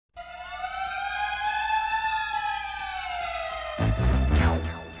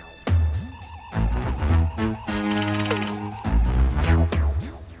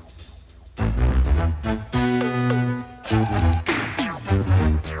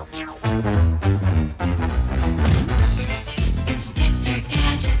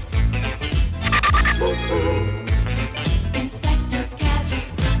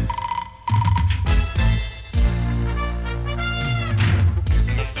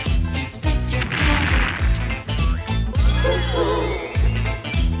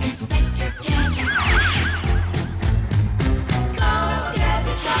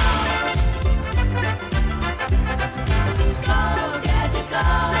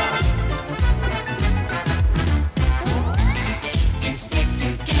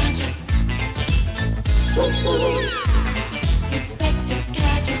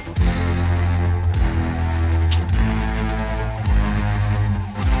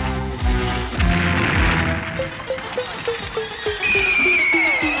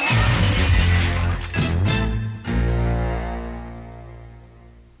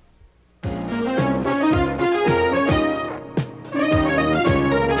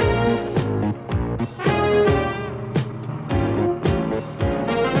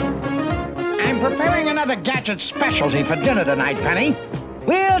Another gadget specialty for dinner tonight, Penny.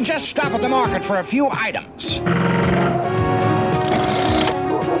 We'll just stop at the market for a few items.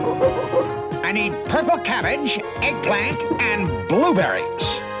 I need purple cabbage, eggplant, and blueberries.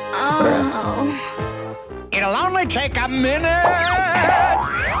 Oh. It'll only take a minute.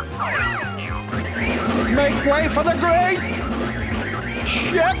 Make way for the great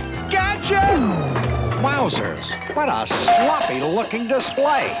Chef Gadget! Wowzers, what a sloppy-looking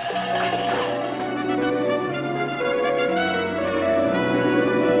display.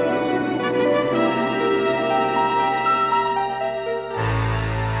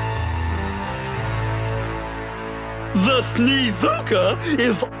 The Sneezooka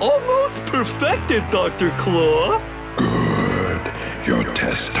is almost perfected, Dr. Claw. Good. Your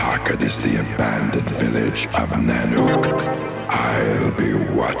test target is the abandoned village of Nanook. I'll be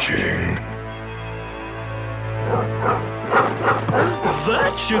watching.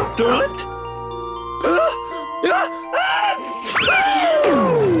 That should do it.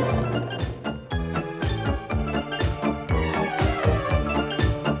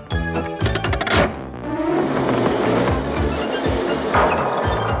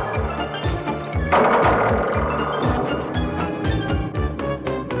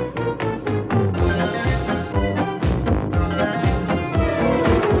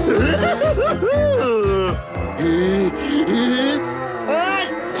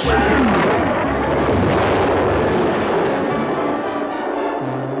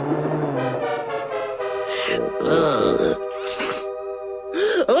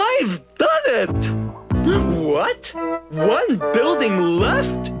 I've done it! What? One building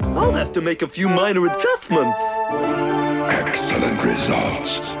left? I'll have to make a few minor adjustments. Excellent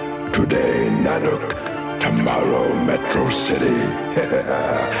results. Today, Nanook. Tomorrow, Metro City.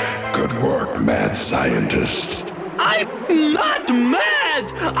 Good work, mad scientist. I'm not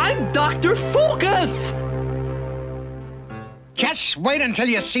mad! I'm Dr. Focus! Just wait until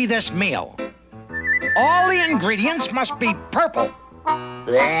you see this meal. All the ingredients must be purple.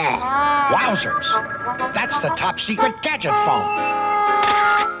 Wowzers! That's the top secret gadget phone.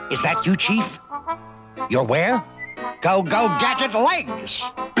 Is that you, Chief? You're where? Go, go, gadget legs!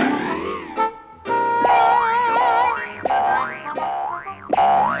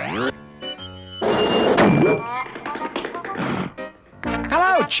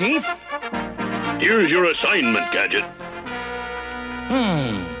 Hello, Chief. Here's your assignment, Gadget.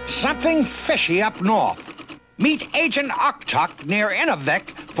 Something fishy up north. Meet Agent Oktok near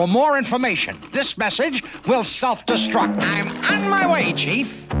Innovik for more information. This message will self-destruct. I'm on my way,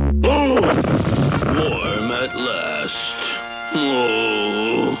 Chief. Oh, warm at last.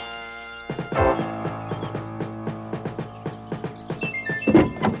 Oh.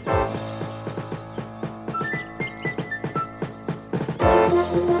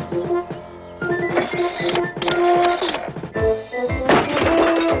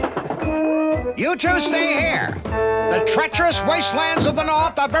 You two stay here. The treacherous wastelands of the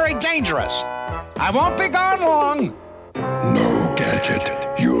north are very dangerous. I won't be gone long. No, Gadget.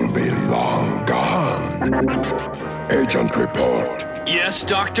 You'll be long gone. Agent report. Yes,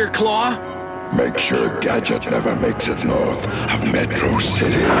 Dr. Claw? Make sure Gadget never makes it north of Metro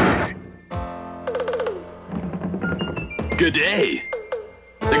City. Good day.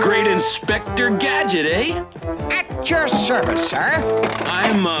 The great Inspector Gadget, eh? At your service, sir.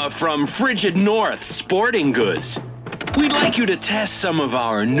 I'm from Frigid North Sporting Goods. We'd like you to test some of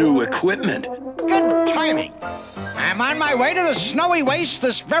our new equipment. Good timing. I'm on my way to the snowy waste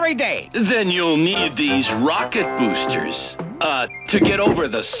this very day. Then you'll need these rocket boosters to get over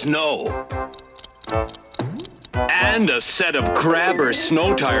the snow. And a set of grabber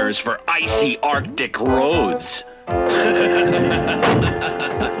snow tires for icy Arctic roads.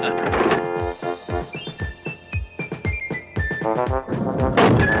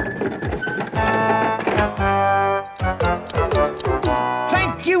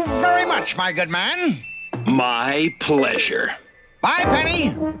 Thank you very much, my good man. My pleasure. Bye,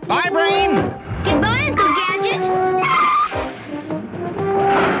 Penny. Bye, Brain. Goodbye, Uncle Gadget.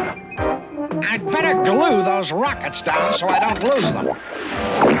 I'd better glue those rockets down so I don't lose them.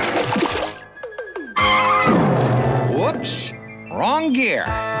 Whoops. Wrong gear.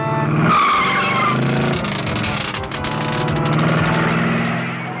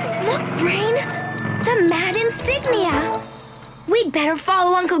 Look, Brain. The mad insignia. We'd better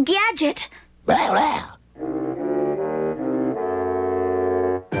follow Uncle Gadget.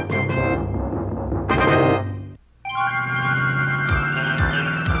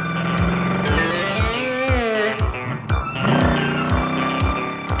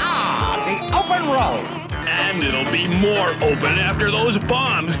 And it'll be more open after those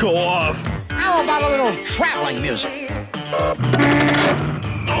bombs go off. How about a little traveling music?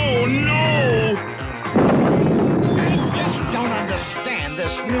 Oh, no! I just don't understand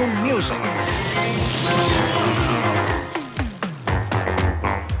this new music.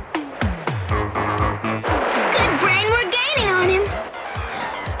 Good, Brain, we're gaining on him.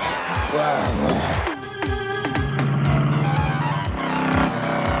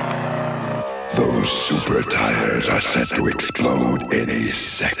 Those super tires are set to explode any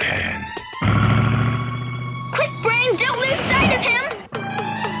second. Quick, Brain, don't lose sight of him.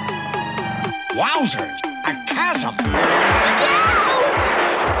 Wowzers! A chasm! Look out!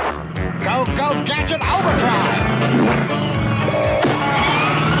 Go, go, Gadget Overdrive!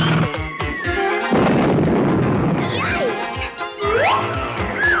 Yikes!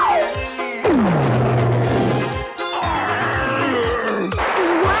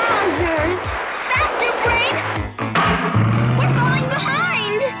 Wowzers! Faster, Brain! We're falling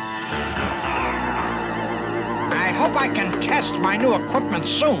behind! I hope I can test my new equipment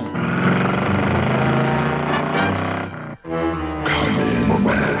soon. Come in,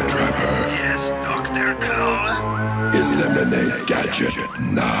 Mad Trapper. Yes, Dr. Claw. Eliminate Gadget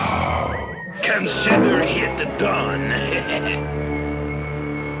now. Consider it done.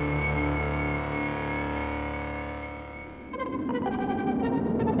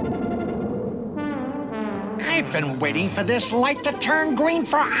 I've been waiting for this light to turn green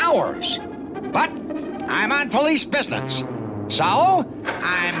for hours. But I'm on police business. So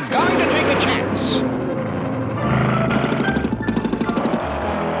I'm going to take a chance.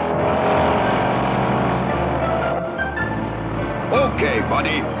 Okay,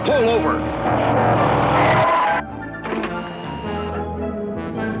 buddy, pull over.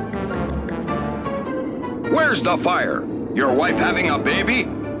 Where's the fire? Your wife having a baby?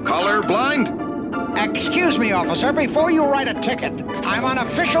 Colorblind? Excuse me, officer, before you write a ticket, I'm on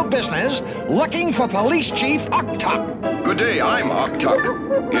official business looking for Police Chief Oktuk. Good day, I'm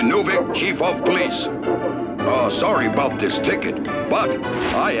Oktuk, Inuvik Chief of Police. Sorry about this ticket, but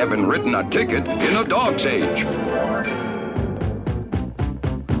I haven't written a ticket in a dog's age.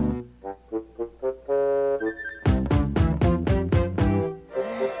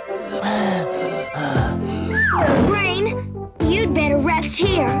 Brain, you'd better rest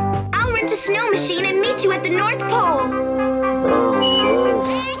here. I'll rent a snow machine and meet you at the North Pole.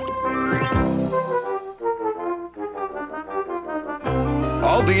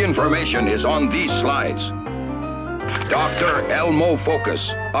 All the information is on these slides. Dr. Elmo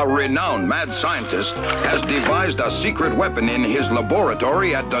Focus, a renowned mad scientist, has devised a secret weapon in his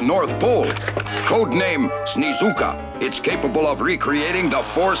laboratory at the North Pole. Codename Sneezuka. It's capable of recreating the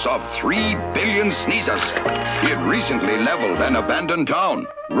force of 3 billion sneezes. It recently leveled an abandoned town.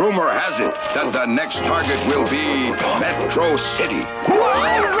 Rumor has it that the next target will be Metro City.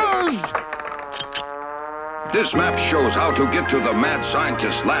 This map shows how to get to the mad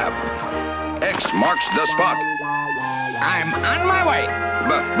scientist's lab. X marks the spot. I'm on my way.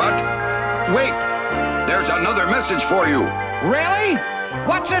 But, wait! There's another message for you. Really?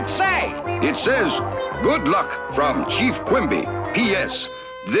 What's it say? It says, good luck from Chief Quimby. P.S.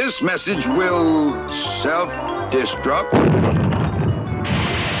 This message will self-destruct.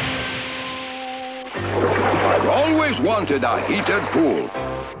 I've always wanted a heated pool.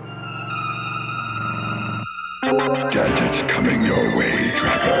 Gadget's coming your way,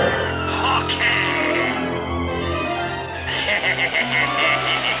 Trapper. Okay.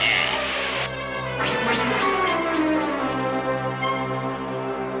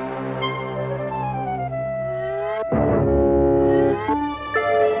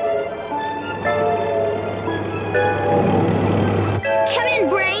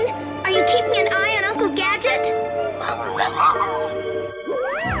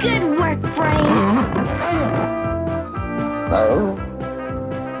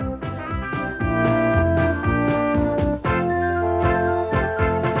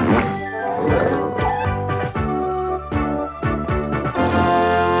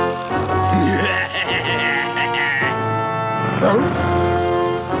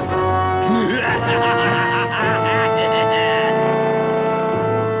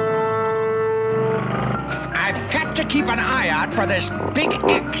 I've got to keep an eye out for this big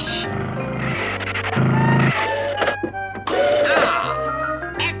X.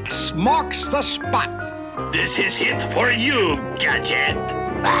 Ah! X marks the spot. This is hit for you, Gadget.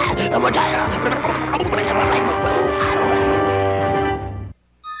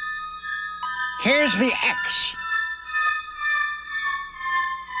 Here's the X.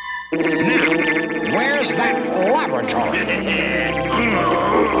 Now, where's that laboratory?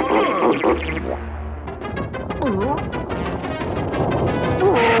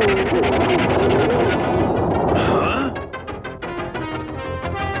 Huh?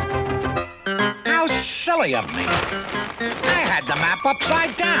 How silly of me. I had the map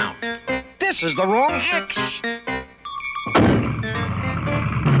upside down. This is the wrong X.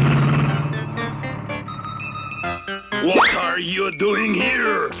 What are you doing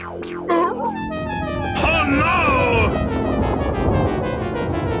here? Oh no!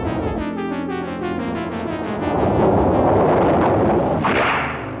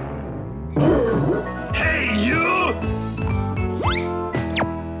 Hey, you!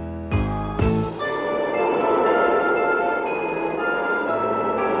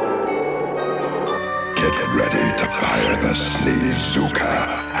 Get ready to fire the Sneezooka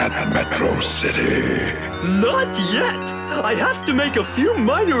at Metro City. Not yet! I have to make a few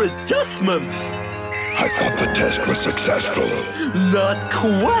minor adjustments. I thought the test was successful. Not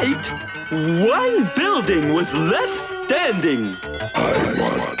quite. One building was left standing. I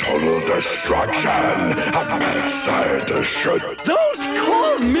want total destruction. A mad scientist should... Don't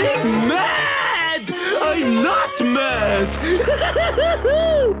call me mad! I'm not mad!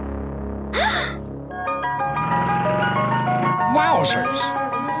 Wowzers.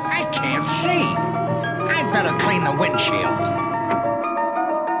 I can't see. I'd better clean the windshield.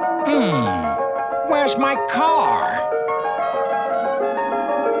 Where's my car?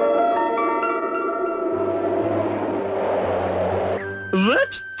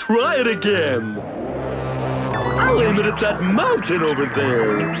 Let's try it again. I'll aim it at that mountain over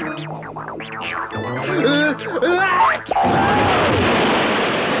there.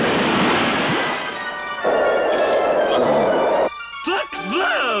 Fuck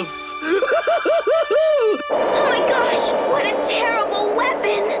this! Oh my gosh, what a terrible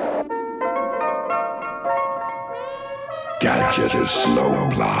weapon! Gadget is slow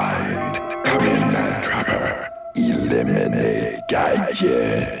blind. Come in, Mad Trapper. Eliminate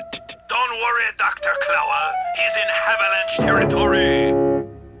Gadget. Don't worry, Dr. Clower. He's in avalanche territory.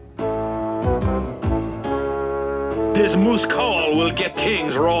 This moose call will get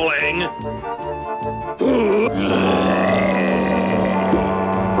things rolling.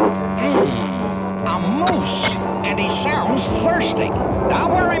 A moose, and he sounds thirsty.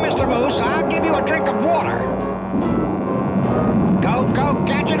 Don't worry, Mr. Moose. I'll give you a drink of water. Go, go,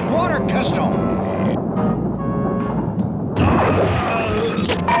 Gadget water pistol.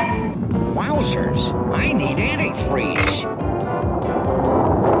 Wowzers, I need antifreeze.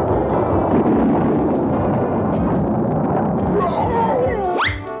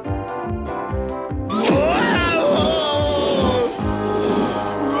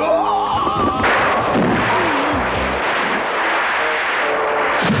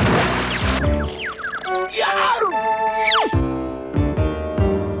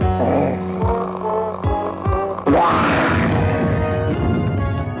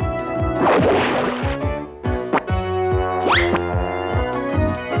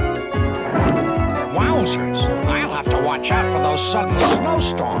 Wowzers, I'll have to watch out for those sudden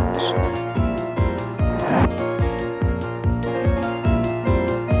snowstorms.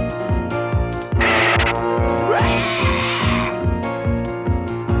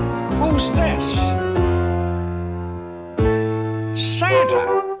 Who's this? Santa!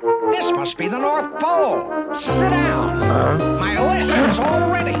 This must be the North Pole. Sit down. My list is all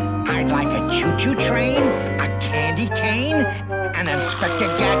ready. I'd like a choo-choo train, a candy cane, an Inspector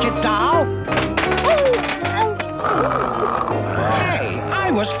Gadget doll. Hey,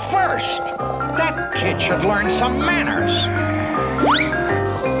 I was first. That kid should learn some manners.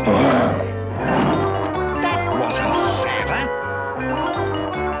 That wasn't Santa.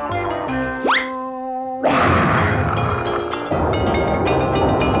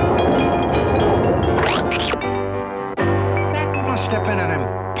 That must have been an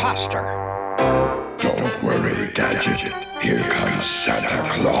imposter. Don't worry, Gadget.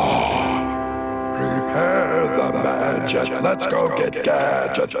 Gadget. Let's go get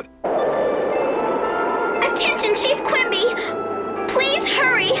Gadget. Attention, Chief Quimby! Please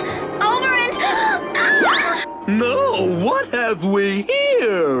hurry! Over and... Ah! No, what have we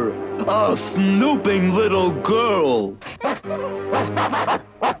here? A snooping little girl.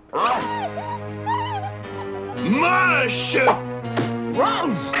 Mush!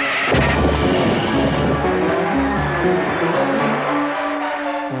 Run!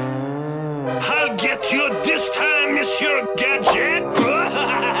 I'll get you this time, Monsieur Gadget.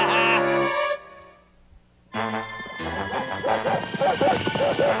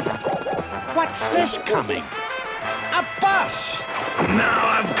 What's this coming? A bus! Now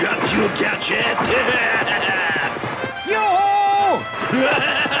I've got you, Gadget. Yoo-hoo!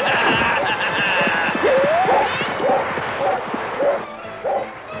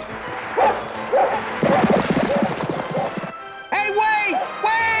 Hey, wait!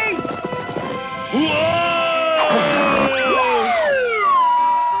 Wait!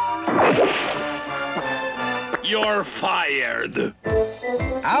 You're fired.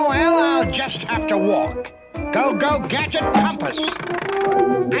 Oh, well, I'll just have to walk. Go, go, Gadget Compass.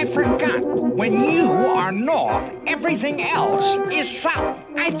 I forgot. When you are north, everything else is south.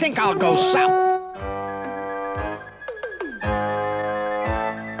 I think I'll go south.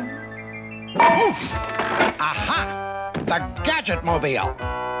 Oof! Aha! The Gadget Mobile.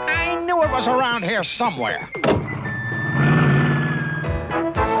 I knew it was around here somewhere.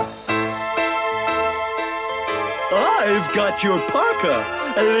 I've got your parka,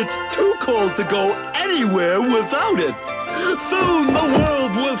 and it's too cold to go anywhere without it. Soon the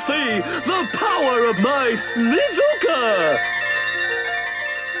world will see the power of my Sneezuka.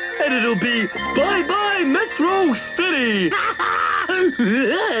 And it'll be bye-bye Metro City.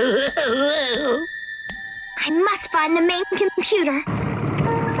 I must find the main computer.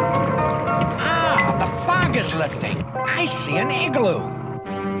 Ah, the fog is lifting. I see an igloo.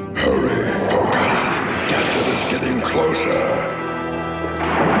 Hurry, focus. Gadget is getting closer.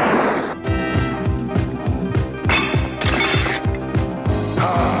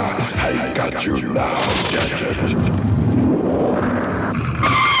 I've got you now, Gadget.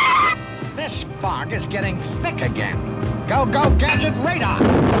 This fog is getting thick again. Go, go, Gadget radar!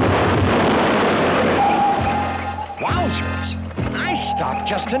 Wowzers! I stopped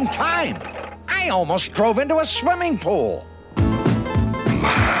just in time. I almost drove into a swimming pool.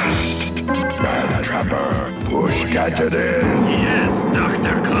 Blast! Bad Trapper, push Gadget in. Yes,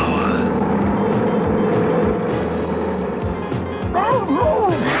 Dr. Claw.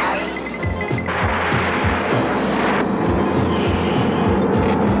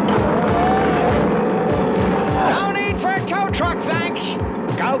 No need for a tow truck, thanks.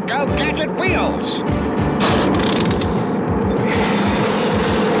 Go, go, Gadget wheels!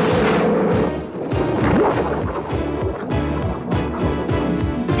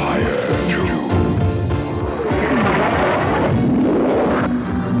 Fire 2.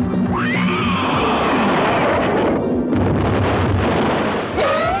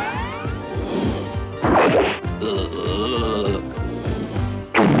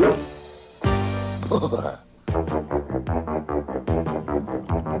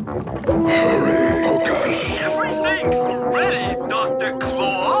 Hurry, focus. Everything's ready, Dr.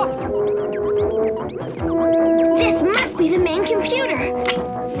 Claw. This must be the main computer.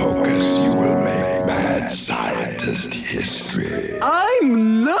 Focus, you will make mad scientist history.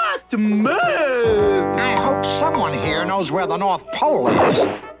 I'm not mad. I hope someone here knows where the North Pole is.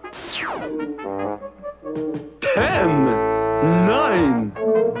 10, 9,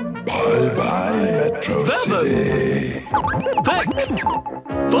 Bye-bye, Metro 7, City. 6,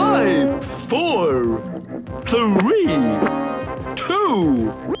 5, 4, 3,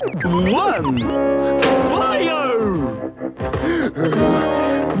 2, 1, fire!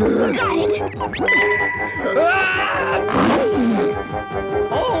 Got it!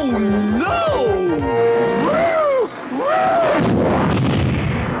 Oh no!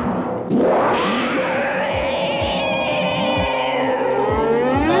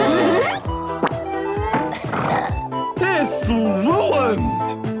 It's ruined!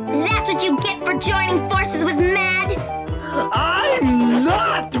 That's what you get for joining forces with Mad. I'm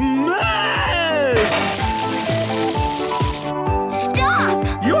not mad! Stop!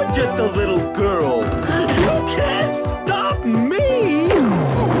 You're just a little girl. You can't stop me!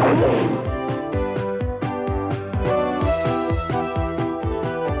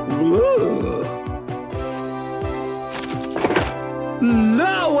 Ugh.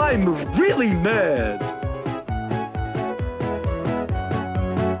 Now I'm really mad.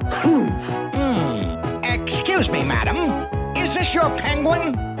 Excuse me, madam. Is this your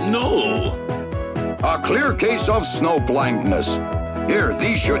penguin? No. A clear case of snow blindness. Here,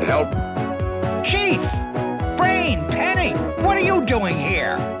 these should help. Chief! Brain, Penny, what are you doing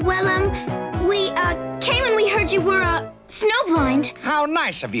here? Well, we, came when we heard you were, snowblind. How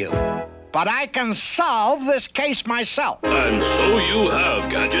nice of you. But I can solve this case myself. And so you have,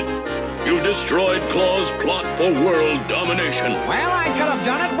 Gadget. You destroyed Claw's plot for world domination. Well, I could have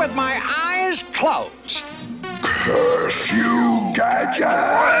done it with my eyes closed. Curse you, Gadget!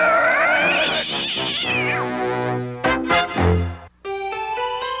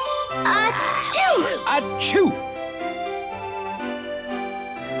 Achoo! Achoo!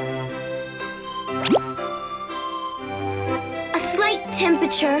 A slight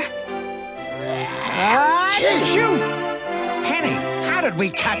temperature. Achoo! Penny, how did we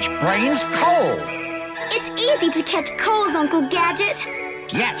catch Brain's cold? It's easy to catch colds, Uncle Gadget.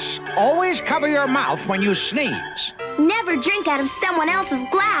 Yes, always cover your mouth when you sneeze. Never drink out of someone else's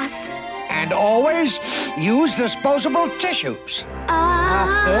glass. And always use disposable tissues.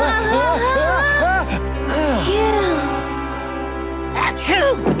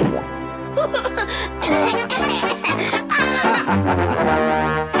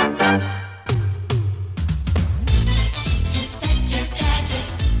 Inspector Gadget.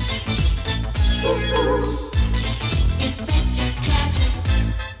 Inspector Gadget.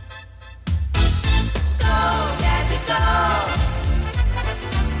 Go, Gadget, go.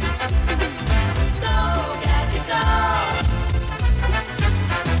 Go, Gadget, go.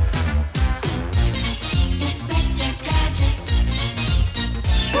 Inspector Gadget.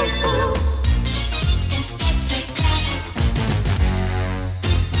 Inspector Gadget.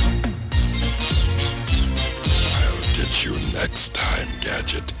 I'll get you next time,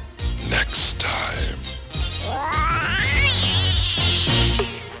 Gadget. Next time.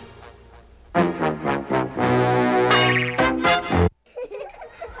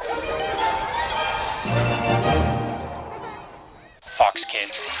 Fox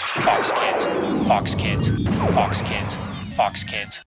Kids, Fox Kids, Fox Kids, Fox Kids, Fox Kids.